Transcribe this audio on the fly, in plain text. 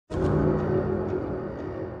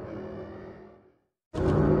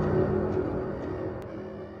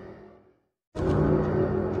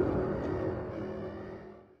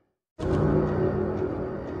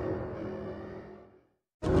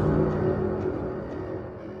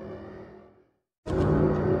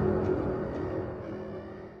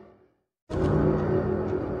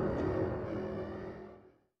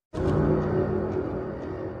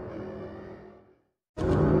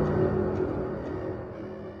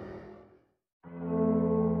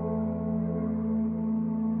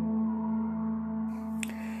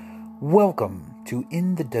Welcome to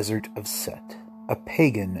In the Desert of Set, a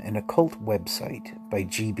pagan and occult website by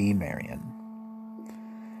G.B. Marion.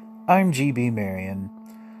 I'm G.B. Marion.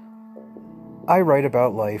 I write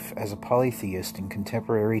about life as a polytheist in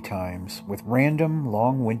contemporary times with random,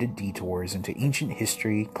 long-winded detours into ancient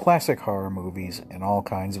history, classic horror movies, and all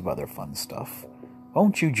kinds of other fun stuff.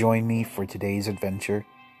 Won't you join me for today's adventure?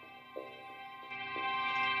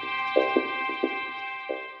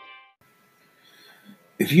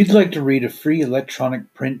 If you'd like to read a free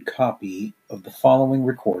electronic print copy of the following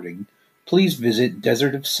recording, please visit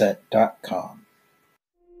desertofset.com.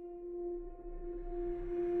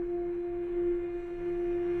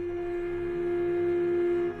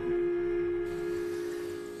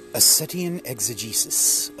 A Setian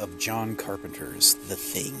Exegesis of John Carpenter's The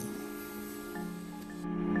Thing.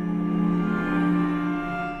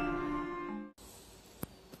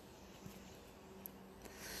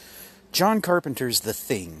 John Carpenter's The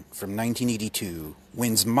Thing from 1982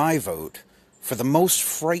 wins my vote for the most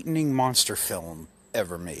frightening monster film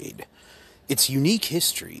ever made. Its unique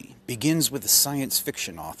history begins with a science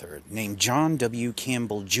fiction author named John W.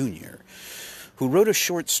 Campbell, Jr., who wrote a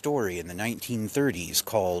short story in the 1930s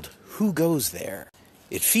called Who Goes There?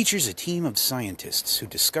 It features a team of scientists who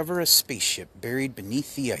discover a spaceship buried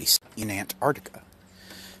beneath the ice in Antarctica.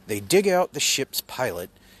 They dig out the ship's pilot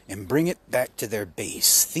and bring it back to their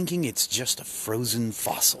base, thinking it's just a frozen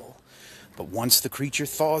fossil. But once the creature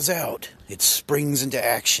thaws out, it springs into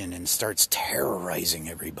action and starts terrorizing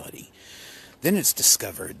everybody. Then it's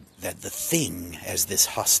discovered that the Thing, as this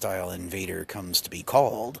hostile invader comes to be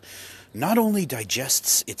called, not only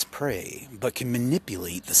digests its prey, but can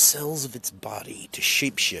manipulate the cells of its body to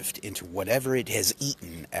shapeshift into whatever it has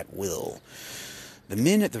eaten at will. The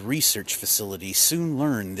men at the research facility soon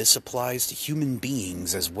learn this applies to human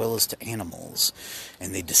beings as well as to animals,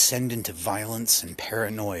 and they descend into violence and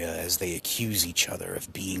paranoia as they accuse each other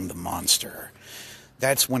of being the monster.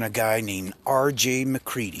 That's when a guy named R.J.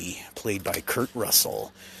 McCready, played by Kurt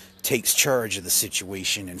Russell, takes charge of the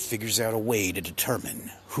situation and figures out a way to determine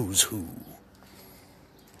who's who.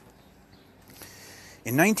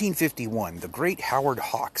 In 1951, the great Howard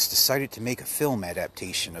Hawks decided to make a film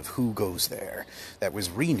adaptation of Who Goes There that was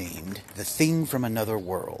renamed The Thing from Another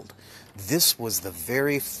World. This was the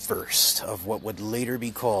very first of what would later be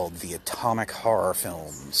called the atomic horror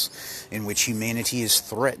films, in which humanity is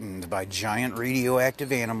threatened by giant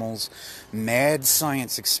radioactive animals, mad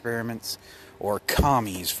science experiments, or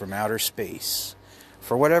commies from outer space.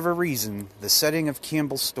 For whatever reason, the setting of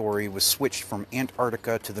Campbell's story was switched from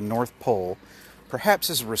Antarctica to the North Pole, perhaps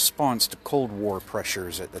as a response to Cold War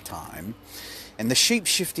pressures at the time, and the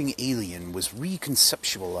shape-shifting alien was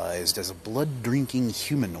reconceptualized as a blood-drinking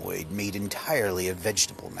humanoid made entirely of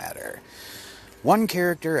vegetable matter. One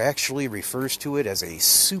character actually refers to it as a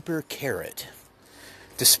super carrot.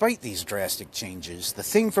 Despite these drastic changes, The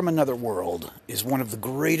Thing from Another World is one of the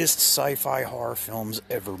greatest sci-fi horror films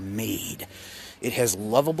ever made. It has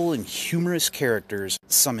lovable and humorous characters,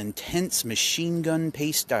 some intense machine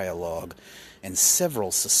gun-paced dialogue, and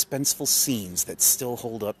several suspenseful scenes that still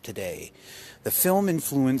hold up today. The film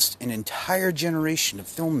influenced an entire generation of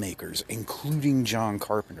filmmakers, including John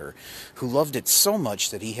Carpenter, who loved it so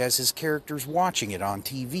much that he has his characters watching it on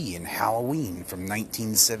TV in Halloween from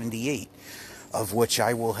 1978, of which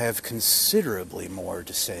I will have considerably more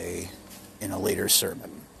to say in a later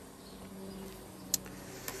sermon.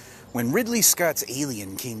 When Ridley Scott's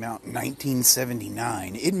Alien came out in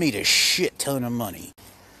 1979, it made a shit ton of money.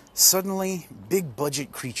 Suddenly,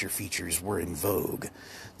 big-budget creature features were in vogue.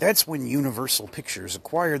 That's when Universal Pictures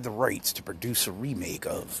acquired the rights to produce a remake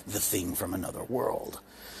of The Thing from Another World.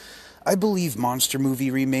 I believe monster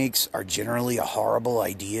movie remakes are generally a horrible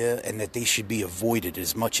idea and that they should be avoided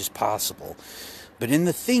as much as possible. But in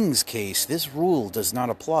The Thing's case, this rule does not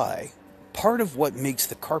apply. Part of what makes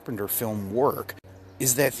the Carpenter film work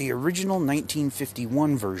is that the original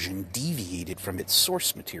 1951 version deviated from its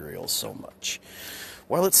source material so much.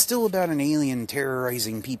 While it's still about an alien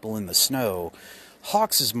terrorizing people in the snow,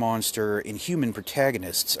 Hawks' monster and human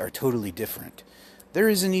protagonists are totally different. There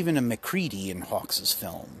isn't even a McCready in Hawks'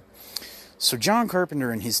 film. So John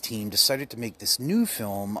Carpenter and his team decided to make this new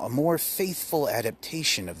film a more faithful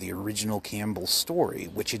adaptation of the original Campbell story,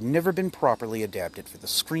 which had never been properly adapted for the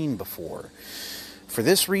screen before. For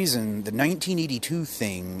this reason, the 1982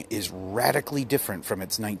 Thing is radically different from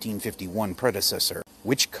its 1951 predecessor,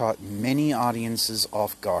 which caught many audiences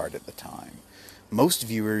off guard at the time. Most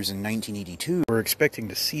viewers in 1982 were expecting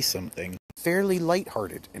to see something fairly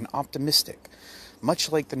lighthearted and optimistic,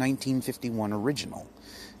 much like the 1951 original.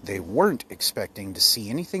 They weren't expecting to see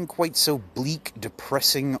anything quite so bleak,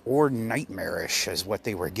 depressing, or nightmarish as what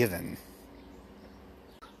they were given.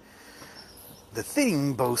 The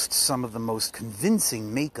Thing boasts some of the most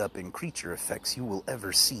convincing makeup and creature effects you will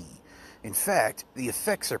ever see. In fact, the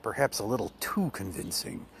effects are perhaps a little too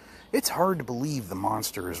convincing. It's hard to believe the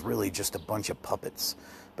monster is really just a bunch of puppets,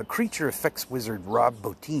 but creature effects wizard Rob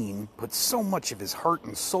Bottin put so much of his heart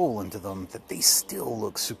and soul into them that they still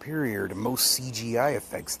look superior to most CGI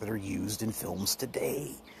effects that are used in films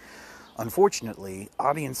today. Unfortunately,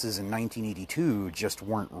 audiences in 1982 just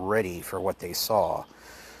weren't ready for what they saw.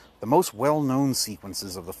 The most well-known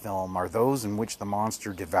sequences of the film are those in which the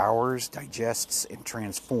monster devours, digests, and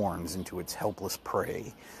transforms into its helpless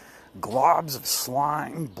prey. Globs of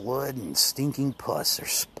slime, blood, and stinking pus are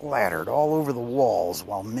splattered all over the walls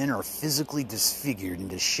while men are physically disfigured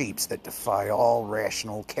into shapes that defy all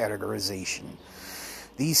rational categorization.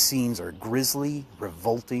 These scenes are grisly,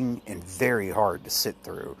 revolting, and very hard to sit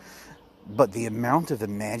through, but the amount of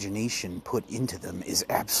imagination put into them is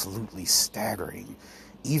absolutely staggering,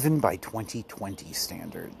 even by 2020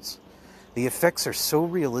 standards. The effects are so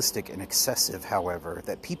realistic and excessive, however,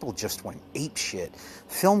 that people just went apeshit.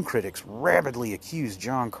 Film critics rabidly accused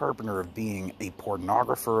John Carpenter of being a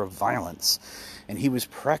pornographer of violence, and he was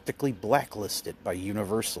practically blacklisted by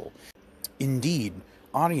Universal. Indeed,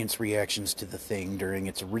 audience reactions to The Thing during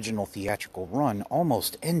its original theatrical run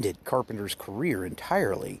almost ended Carpenter's career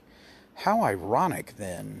entirely. How ironic,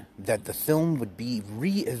 then, that the film would be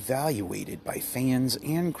re-evaluated by fans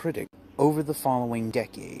and critics over the following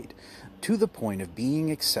decade, to the point of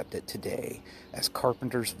being accepted today as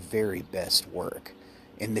Carpenter's very best work.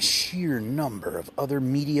 And the sheer number of other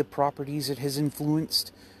media properties it has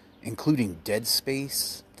influenced, including Dead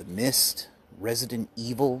Space, The Mist, Resident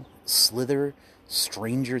Evil, Slither,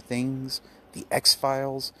 Stranger Things, The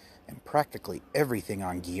X-Files, and practically everything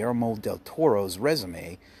on Guillermo del Toro's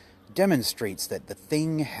resume, demonstrates that The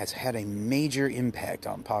Thing has had a major impact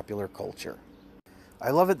on popular culture. I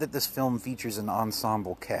love it that this film features an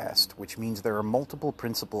ensemble cast, which means there are multiple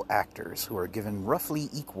principal actors who are given roughly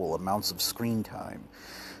equal amounts of screen time.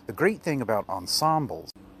 The great thing about ensembles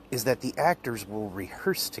is that the actors will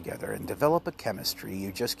rehearse together and develop a chemistry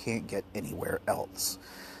you just can't get anywhere else.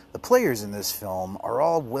 The players in this film are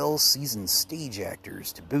all well-seasoned stage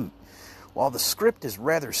actors to boot. While the script is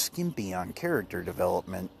rather skimpy on character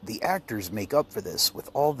development, the actors make up for this with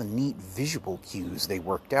all the neat visual cues they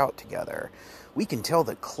worked out together. We can tell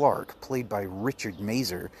that Clark, played by Richard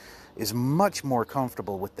Mazer, is much more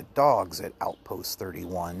comfortable with the dogs at Outpost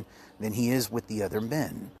 31 than he is with the other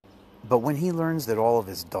men. But when he learns that all of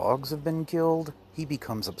his dogs have been killed, he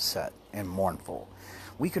becomes upset and mournful.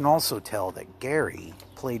 We can also tell that Gary,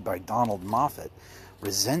 played by Donald Moffat,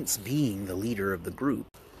 resents being the leader of the group,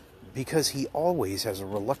 because he always has a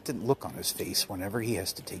reluctant look on his face whenever he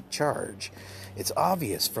has to take charge. It's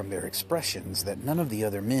obvious from their expressions that none of the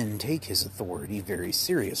other men take his authority very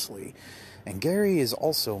seriously, and Gary is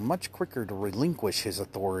also much quicker to relinquish his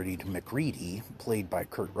authority to McReady, played by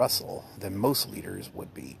Kurt Russell, than most leaders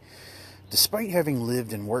would be. Despite having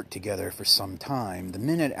lived and worked together for some time, the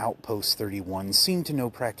men at Outpost 31 seem to know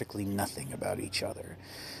practically nothing about each other.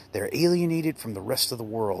 They're alienated from the rest of the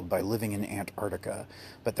world by living in Antarctica,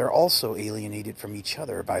 but they're also alienated from each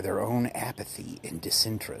other by their own apathy and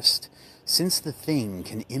disinterest. Since The Thing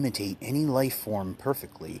can imitate any life form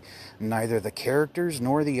perfectly, neither the characters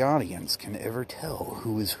nor the audience can ever tell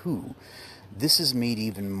who is who. This is made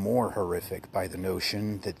even more horrific by the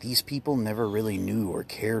notion that these people never really knew or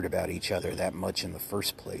cared about each other that much in the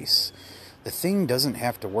first place. The Thing doesn't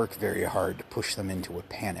have to work very hard to push them into a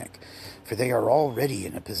panic, for they are already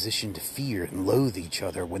in a position to fear and loathe each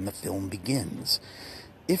other when the film begins.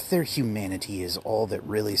 If their humanity is all that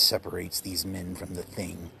really separates these men from The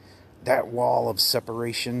Thing, that wall of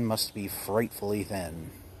separation must be frightfully thin.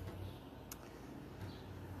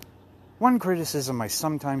 One criticism I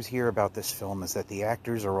sometimes hear about this film is that the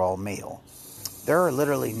actors are all male. There are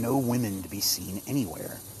literally no women to be seen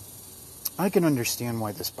anywhere. I can understand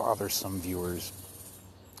why this bothers some viewers,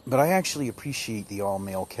 but I actually appreciate the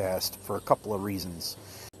all-male cast for a couple of reasons.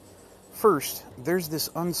 First, there's this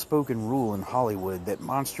unspoken rule in Hollywood that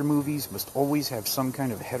monster movies must always have some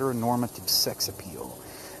kind of heteronormative sex appeal.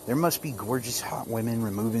 There must be gorgeous hot women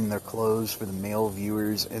removing their clothes for the male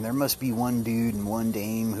viewers, and there must be one dude and one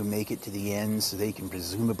dame who make it to the end so they can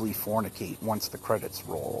presumably fornicate once the credits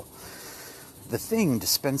roll. The Thing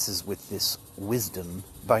dispenses with this wisdom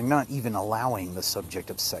by not even allowing the subject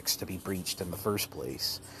of sex to be breached in the first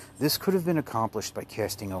place. This could have been accomplished by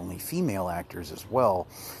casting only female actors as well,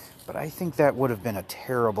 but I think that would have been a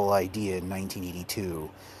terrible idea in 1982.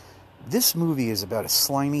 This movie is about a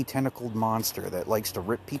slimy, tentacled monster that likes to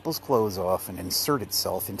rip people's clothes off and insert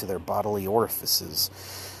itself into their bodily orifices,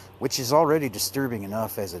 which is already disturbing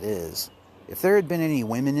enough as it is. If there had been any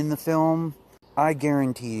women in the film, I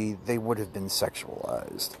guarantee they would have been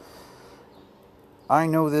sexualized. I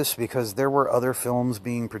know this because there were other films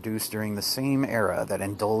being produced during the same era that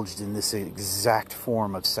indulged in this exact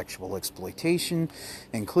form of sexual exploitation,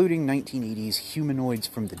 including 1980's Humanoids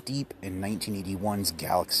from the Deep and 1981's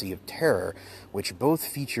Galaxy of Terror, which both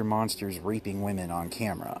feature monsters raping women on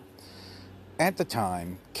camera. At the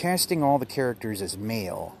time, casting all the characters as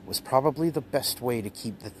male was probably the best way to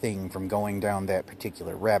keep the thing from going down that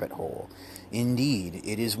particular rabbit hole. Indeed,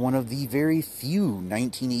 it is one of the very few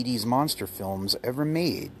 1980s monster films ever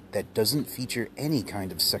made that doesn't feature any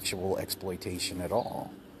kind of sexual exploitation at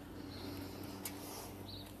all.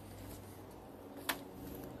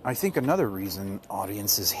 I think another reason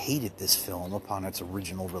audiences hated this film upon its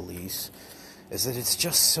original release is that it's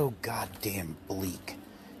just so goddamn bleak.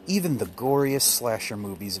 Even the goriest slasher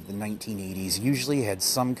movies of the 1980s usually had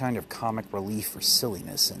some kind of comic relief or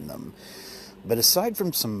silliness in them. But aside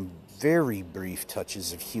from some very brief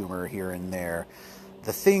touches of humor here and there,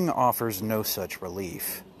 The Thing offers no such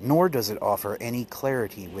relief, nor does it offer any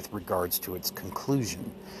clarity with regards to its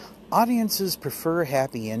conclusion. Audiences prefer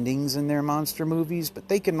happy endings in their monster movies, but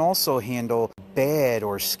they can also handle bad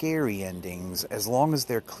or scary endings as long as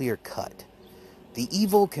they're clear-cut. The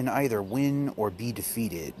evil can either win or be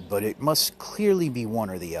defeated, but it must clearly be one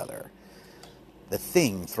or the other. The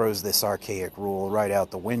Thing throws this archaic rule right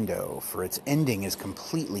out the window, for its ending is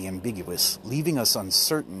completely ambiguous, leaving us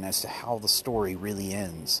uncertain as to how the story really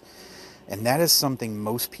ends. And that is something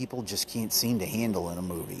most people just can't seem to handle in a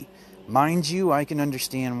movie. Mind you, I can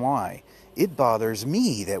understand why. It bothers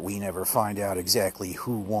me that we never find out exactly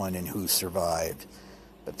who won and who survived.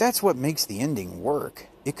 But that's what makes the ending work.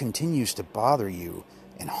 It continues to bother you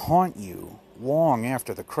and haunt you long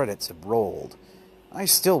after the credits have rolled. I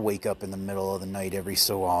still wake up in the middle of the night every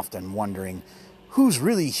so often wondering, who's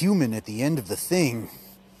really human at the end of The Thing?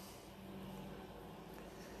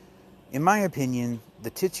 In my opinion,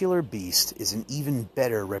 the titular beast is an even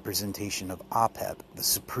better representation of Apep, the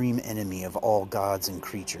supreme enemy of all gods and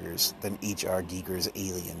creatures, than H.R. Giger's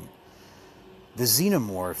Alien. The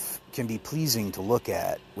xenomorph can be pleasing to look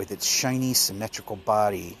at, with its shiny, symmetrical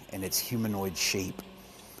body and its humanoid shape.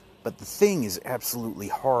 But the Thing is absolutely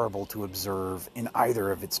horrible to observe in either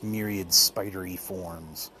of its myriad spidery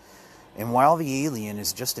forms. And while the alien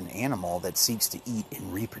is just an animal that seeks to eat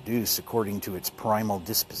and reproduce according to its primal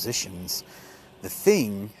dispositions, the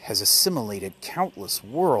Thing has assimilated countless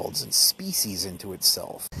worlds and species into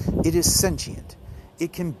itself. It is sentient.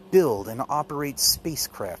 It can build and operate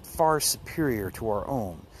spacecraft far superior to our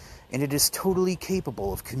own, and it is totally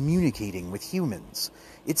capable of communicating with humans.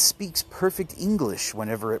 It speaks perfect English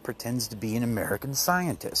whenever it pretends to be an American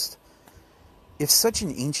scientist. If such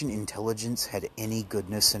an ancient intelligence had any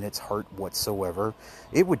goodness in its heart whatsoever,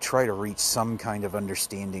 it would try to reach some kind of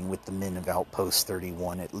understanding with the men of Outpost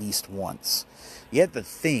 31 at least once. Yet the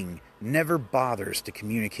Thing never bothers to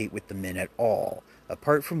communicate with the men at all,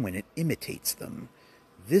 apart from when it imitates them.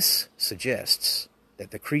 This suggests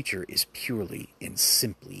that the creature is purely and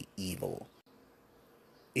simply evil.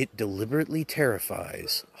 It deliberately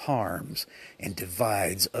terrifies, harms, and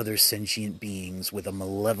divides other sentient beings with a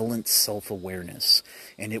malevolent self-awareness,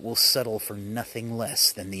 and it will settle for nothing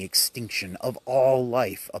less than the extinction of all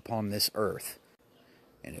life upon this earth.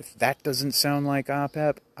 And if that doesn't sound like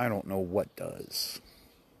Apep, I don't know what does.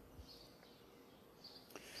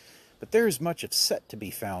 But there is much of set to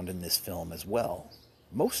be found in this film as well.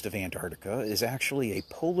 Most of Antarctica is actually a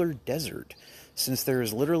polar desert, since there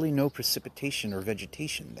is literally no precipitation or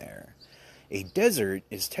vegetation there. A desert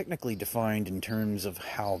is technically defined in terms of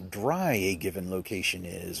how dry a given location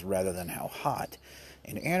is, rather than how hot,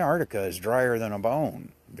 and Antarctica is drier than a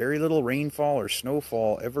bone. Very little rainfall or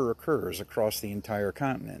snowfall ever occurs across the entire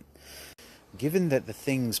continent. Given that the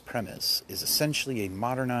Thing's premise is essentially a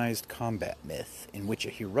modernized combat myth in which a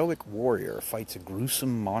heroic warrior fights a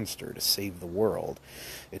gruesome monster to save the world,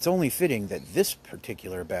 it's only fitting that this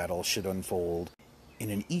particular battle should unfold in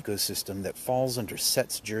an ecosystem that falls under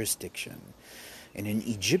Set's jurisdiction. And in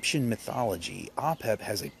Egyptian mythology, Apep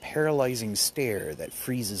has a paralyzing stare that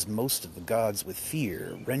freezes most of the gods with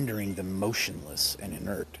fear, rendering them motionless and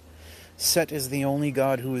inert. Set is the only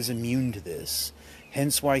god who is immune to this,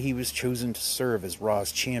 hence why he was chosen to serve as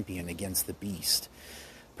Ra's champion against the beast.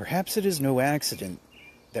 Perhaps it is no accident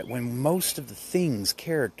that when most of the Thing's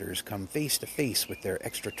characters come face to face with their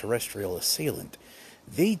extraterrestrial assailant,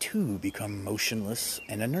 they too become motionless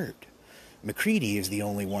and inert. MacReady is the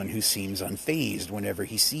only one who seems unfazed whenever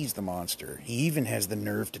he sees the monster. He even has the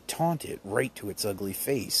nerve to taunt it right to its ugly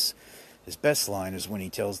face. His best line is when he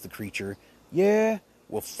tells the creature, "Yeah,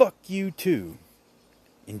 well fuck you too."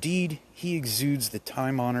 Indeed, he exudes the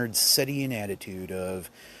time-honored Setian attitude of,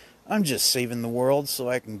 "I'm just saving the world so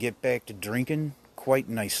I can get back to drinking," quite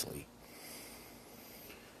nicely.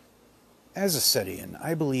 As a Setian,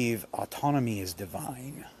 I believe autonomy is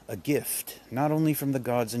divine, a gift not only from the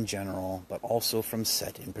gods in general, but also from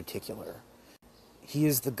Set in particular. He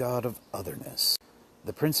is the god of otherness,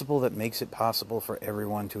 the principle that makes it possible for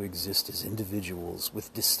everyone to exist as individuals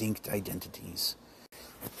with distinct identities.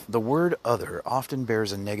 The word other often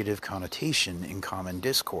bears a negative connotation in common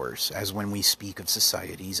discourse, as when we speak of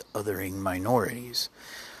societies othering minorities.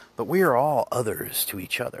 But we are all others to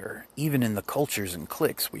each other, even in the cultures and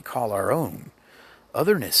cliques we call our own.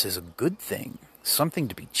 Otherness is a good thing, something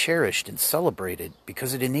to be cherished and celebrated,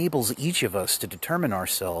 because it enables each of us to determine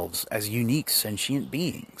ourselves as unique sentient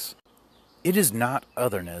beings. It is not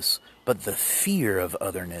otherness, but the fear of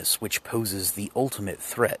otherness which poses the ultimate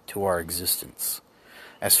threat to our existence.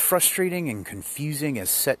 As frustrating and confusing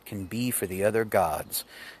as Set can be for the other gods,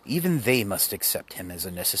 even they must accept him as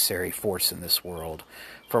a necessary force in this world,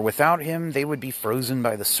 for without him they would be frozen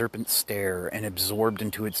by the serpent's stare and absorbed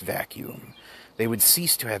into its vacuum. They would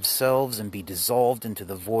cease to have selves and be dissolved into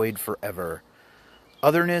the void forever.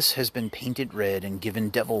 Otherness has been painted red and given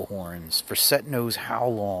devil horns, for Set knows how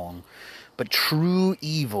long. But true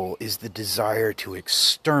evil is the desire to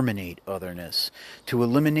exterminate otherness, to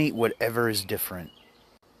eliminate whatever is different.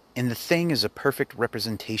 And the thing is a perfect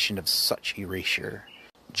representation of such erasure.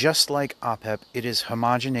 Just like Apep, it is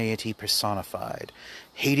homogeneity personified,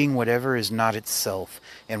 hating whatever is not itself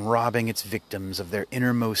and robbing its victims of their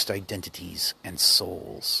innermost identities and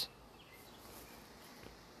souls.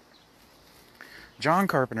 John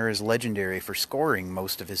Carpenter is legendary for scoring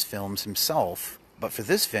most of his films himself, but for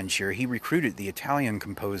this venture he recruited the Italian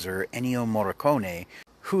composer Ennio Morricone,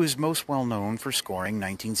 who is most well known for scoring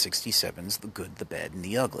 1967's The Good, the Bad, and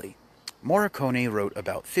the Ugly. Morricone wrote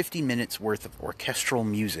about 50 minutes worth of orchestral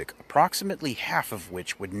music, approximately half of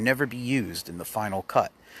which would never be used in the final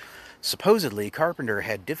cut. Supposedly, Carpenter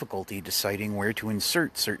had difficulty deciding where to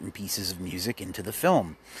insert certain pieces of music into the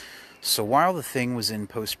film. So while the thing was in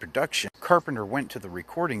post-production, Carpenter went to the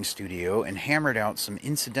recording studio and hammered out some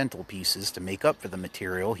incidental pieces to make up for the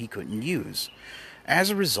material he couldn't use.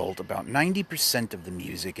 As a result, about 90% of the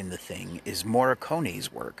music in the thing is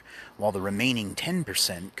Morricone's work, while the remaining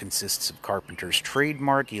 10% consists of Carpenter's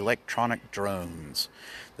trademark electronic drones.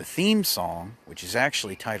 The theme song, which is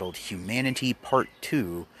actually titled Humanity Part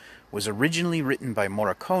 2, was originally written by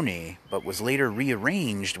Morricone, but was later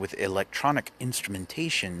rearranged with electronic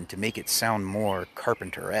instrumentation to make it sound more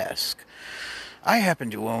Carpenter-esque. I happen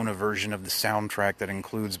to own a version of the soundtrack that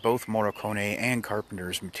includes both Morricone and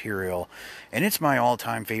Carpenter's material, and it's my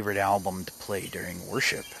all-time favorite album to play during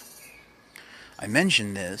worship. I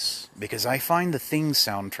mention this because I find the Thing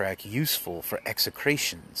soundtrack useful for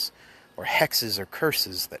execrations, or hexes or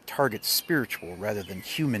curses that target spiritual rather than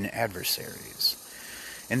human adversaries.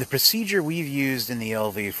 In the procedure we've used in the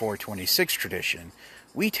LV-426 tradition,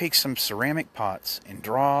 we take some ceramic pots and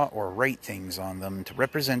draw or write things on them to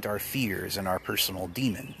represent our fears and our personal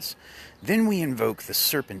demons. Then we invoke the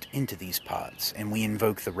serpent into these pots, and we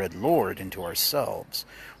invoke the Red Lord into ourselves.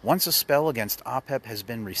 Once a spell against Apep has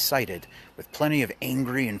been recited, with plenty of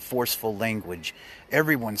angry and forceful language,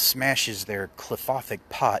 everyone smashes their clifothic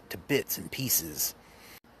pot to bits and pieces,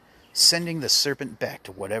 sending the serpent back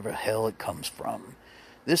to whatever hell it comes from.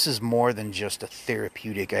 This is more than just a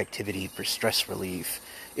therapeutic activity for stress relief.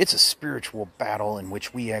 It's a spiritual battle in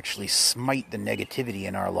which we actually smite the negativity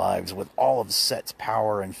in our lives with all of Set's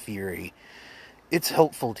power and fury. It's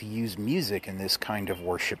helpful to use music in this kind of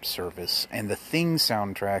worship service, and the Thing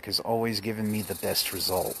soundtrack has always given me the best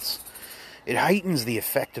results. It heightens the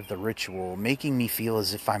effect of the ritual, making me feel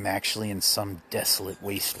as if I'm actually in some desolate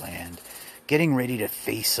wasteland, getting ready to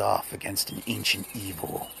face off against an ancient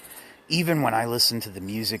evil. Even when I listen to the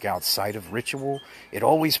music outside of ritual, it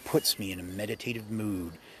always puts me in a meditative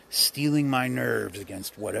mood, steeling my nerves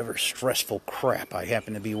against whatever stressful crap I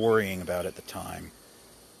happen to be worrying about at the time.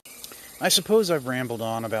 I suppose I've rambled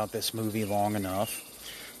on about this movie long enough.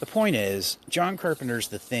 The point is, John Carpenter's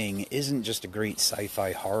The Thing isn't just a great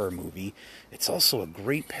sci-fi horror movie, it's also a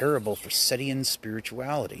great parable for Setian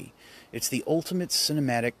spirituality. It's the ultimate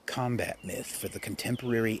cinematic combat myth for the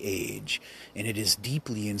contemporary age, and it is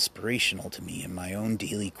deeply inspirational to me in my own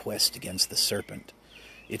daily quest against the serpent.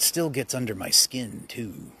 It still gets under my skin,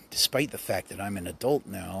 too, despite the fact that I'm an adult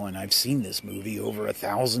now and I've seen this movie over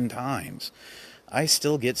 1,000 times. I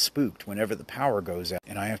still get spooked whenever the power goes out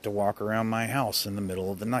and I have to walk around my house in the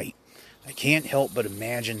middle of the night. I can't help but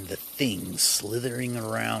imagine the thing slithering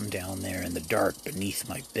around down there in the dark beneath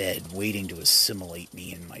my bed, waiting to assimilate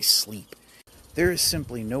me in my sleep. There is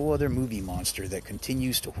simply no other movie monster that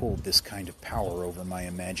continues to hold this kind of power over my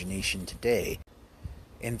imagination today,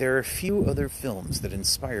 and there are few other films that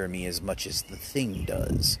inspire me as much as The Thing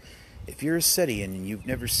does. If you're a Setian and you've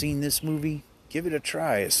never seen this movie, give it a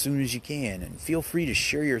try as soon as you can, and feel free to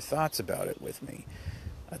share your thoughts about it with me.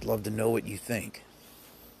 I'd love to know what you think.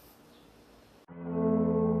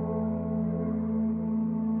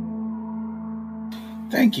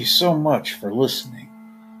 Thank you so much for listening.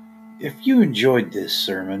 If you enjoyed this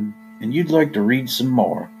sermon and you'd like to read some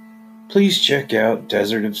more, please check out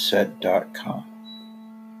desertofset.com.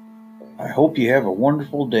 I hope you have a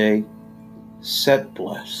wonderful day. Set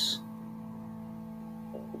bless.